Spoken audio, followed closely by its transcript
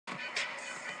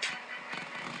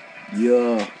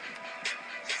Yeah,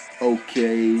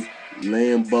 okay.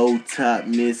 Lambo top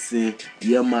missing.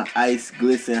 Yeah, my ice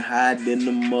glisten higher than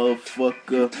the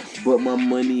motherfucker. But my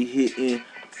money hitting.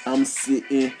 I'm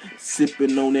sitting,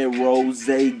 sipping on that rose,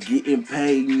 getting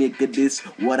paid, nigga. This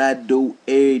what I do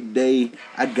every day.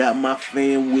 I got my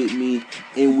fam with me,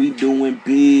 and we doing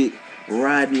big.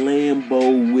 Riding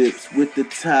Lambo whips with the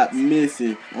top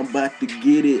missing. I'm about to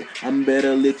get it. I'm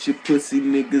better let your pussy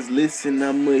niggas listen.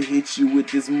 I'ma hit you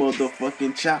with this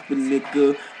motherfucking chopper,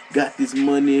 nigga. Got this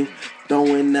money,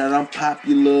 throwing out, I'm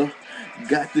popular.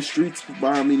 Got the streets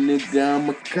by me, nigga,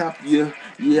 I'ma cop ya.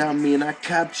 Yeah, I mean, I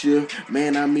copped ya.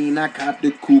 Man, I mean, I copped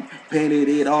the coupe. Painted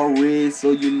it all red,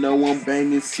 so you know I'm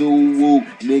banging so woo.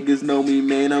 Niggas know me,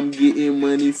 man, I'm getting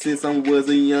money since I was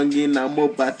a youngin'. I'm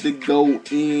about to go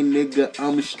in, nigga,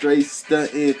 I'm straight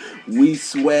stunting. We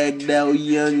swagged out,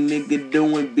 young nigga,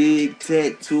 doing big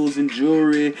tattoos and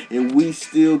jewelry. And we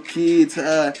still kids,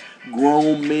 huh?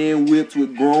 Grown man whips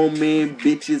with grown man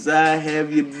bitches. I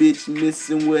have your bitch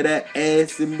missing with that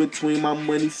ass in between my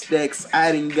money stacks.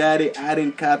 I done got it, I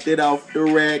done copped it off the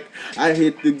rack. I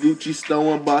hit the Gucci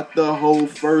store and bought the whole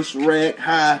first rack.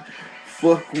 Hi,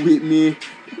 fuck with me,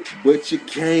 but you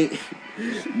can't.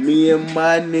 Me and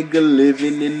my nigga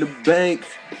living in the bank.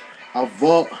 I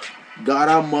vault, got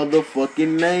our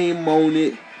motherfucking name on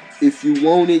it. If you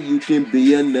want it, you can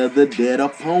be another dead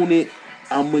opponent.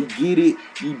 I'ma get it,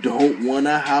 you don't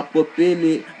wanna hop up in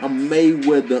it. I'm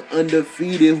Mayweather,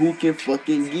 undefeated, who can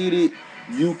fucking get it?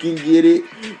 You can get it,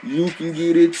 you can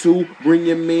get it too. Bring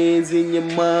your mans and your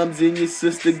moms and your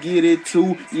sister, get it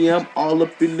too. Yeah, I'm all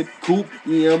up in the coop,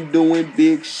 yeah, I'm doing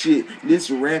big shit. This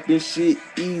rapping shit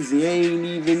easy, I ain't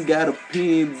even got a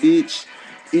pen, bitch.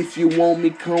 If you want me,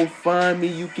 come find me,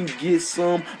 you can get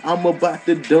some. I'm about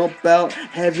to dump out,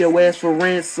 have your ass for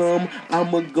ransom.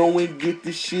 I'ma go and get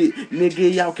the shit.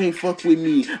 Nigga, y'all can't fuck with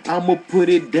me. I'ma put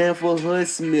it down for Hud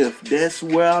Smith. That's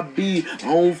where I be. I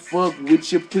don't fuck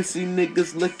with your pussy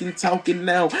niggas looking, talking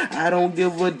now. I don't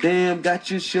give a damn.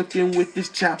 Got you shookin' with this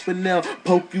chopper now.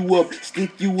 Poke you up,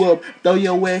 stick you up, throw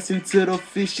your ass into the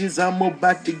fishes. I'm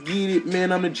about to get it,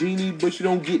 man. I'm a genie, but you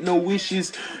don't get no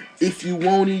wishes. If you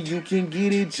want it, you can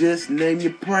get it. Just name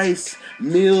your price.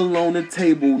 Meal on the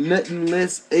table, nothing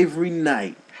less every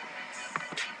night.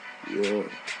 Yeah.